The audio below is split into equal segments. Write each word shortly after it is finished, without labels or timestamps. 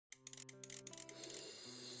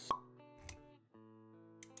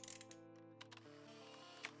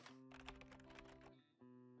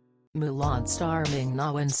Mulan star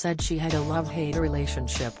Ming-Na Wen said she had a love-hate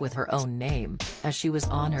relationship with her own name, as she was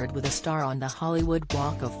honored with a star on the Hollywood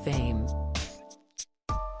Walk of Fame.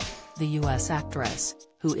 The U.S. actress,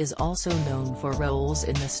 who is also known for roles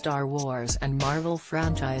in the Star Wars and Marvel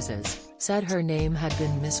franchises, said her name had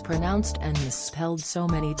been mispronounced and misspelled so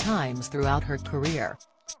many times throughout her career.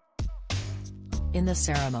 In the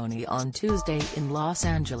ceremony on Tuesday in Los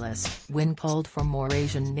Angeles, Wen called for more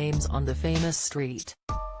Asian names on the famous street.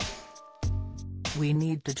 "We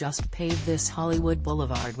need to just pave this Hollywood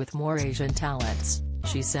Boulevard with more Asian talents,"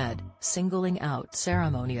 she said, singling out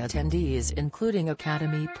ceremony attendees including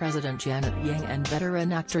Academy President Janet Yang and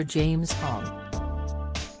veteran actor James Hong.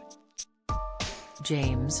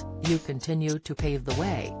 "James, you continue to pave the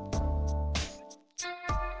way.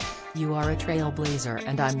 You are a trailblazer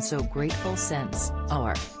and I'm so grateful since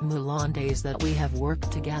our Mulan days that we have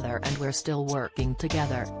worked together and we're still working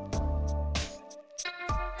together."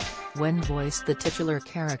 Wen voiced the titular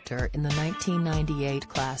character in the 1998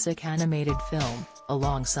 classic animated film,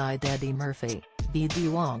 alongside Eddie Murphy, B.D.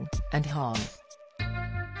 Wong, and Hong.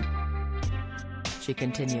 She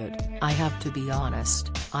continued, "I have to be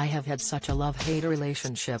honest, I have had such a love-hate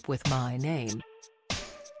relationship with my name.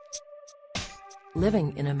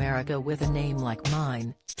 Living in America with a name like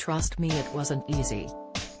mine, trust me, it wasn't easy.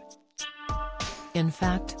 In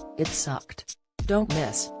fact, it sucked. Don't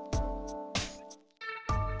miss."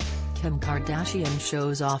 Kim Kardashian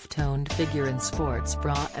shows off toned figure in sports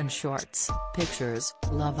bra and shorts, pictures,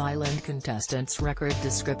 Love Island contestants' record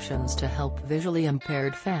descriptions to help visually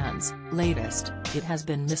impaired fans. Latest, it has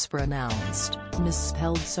been mispronounced,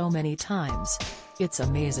 misspelled so many times. It's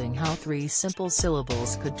amazing how 3 simple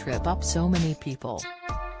syllables could trip up so many people.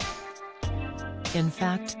 In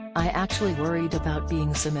fact, I actually worried about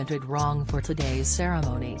being cemented wrong for today's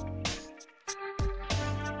ceremony.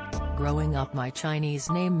 Growing up, my Chinese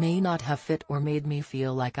name may not have fit or made me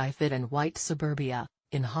feel like I fit in white suburbia,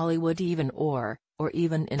 in Hollywood even or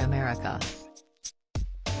even in America.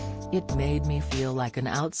 It made me feel like an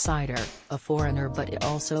outsider, a foreigner, but it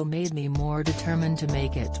also made me more determined to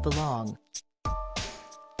make it belong.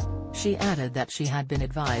 She added that she had been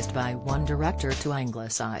advised by one director to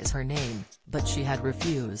anglicize her name, but she had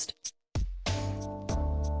refused.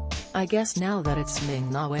 "I guess now that it's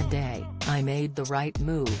Ming-Na Wen Day, I made the right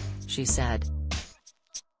move," she said.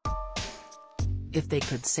 "If they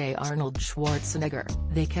could say Arnold Schwarzenegger,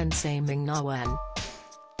 they can say Ming-Na Wen."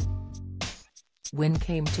 Wen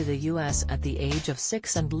came to the U.S. at the age of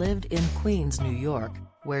 6 and lived in Queens, New York,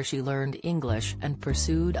 where she learned English and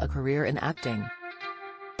pursued a career in acting.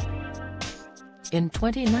 In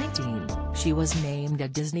 2019, she was named a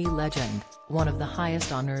Disney Legend, one of the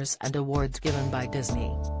highest honors and awards given by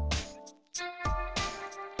Disney.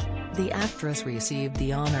 The actress received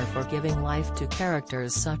the honor for giving life to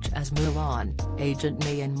characters such as Mulan, Agent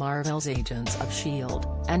May in Marvel's Agents of S.H.I.E.L.D.,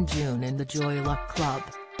 and June in the Joy Luck Club.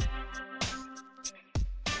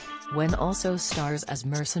 Wen also stars as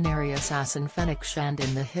mercenary assassin Fennec Shand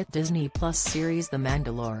in the hit Disney Plus series The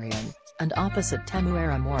Mandalorian, and opposite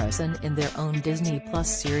Temuera Morrison in their own Disney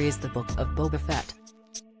Plus series The Book of Boba Fett.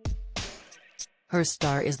 Her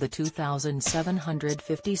star is the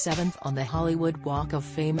 2,757th on the Hollywood Walk of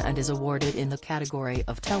Fame and is awarded in the category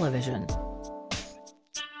of television.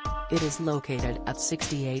 It is located at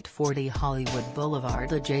 6840 Hollywood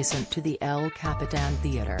Boulevard, adjacent to the El Capitan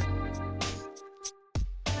Theater.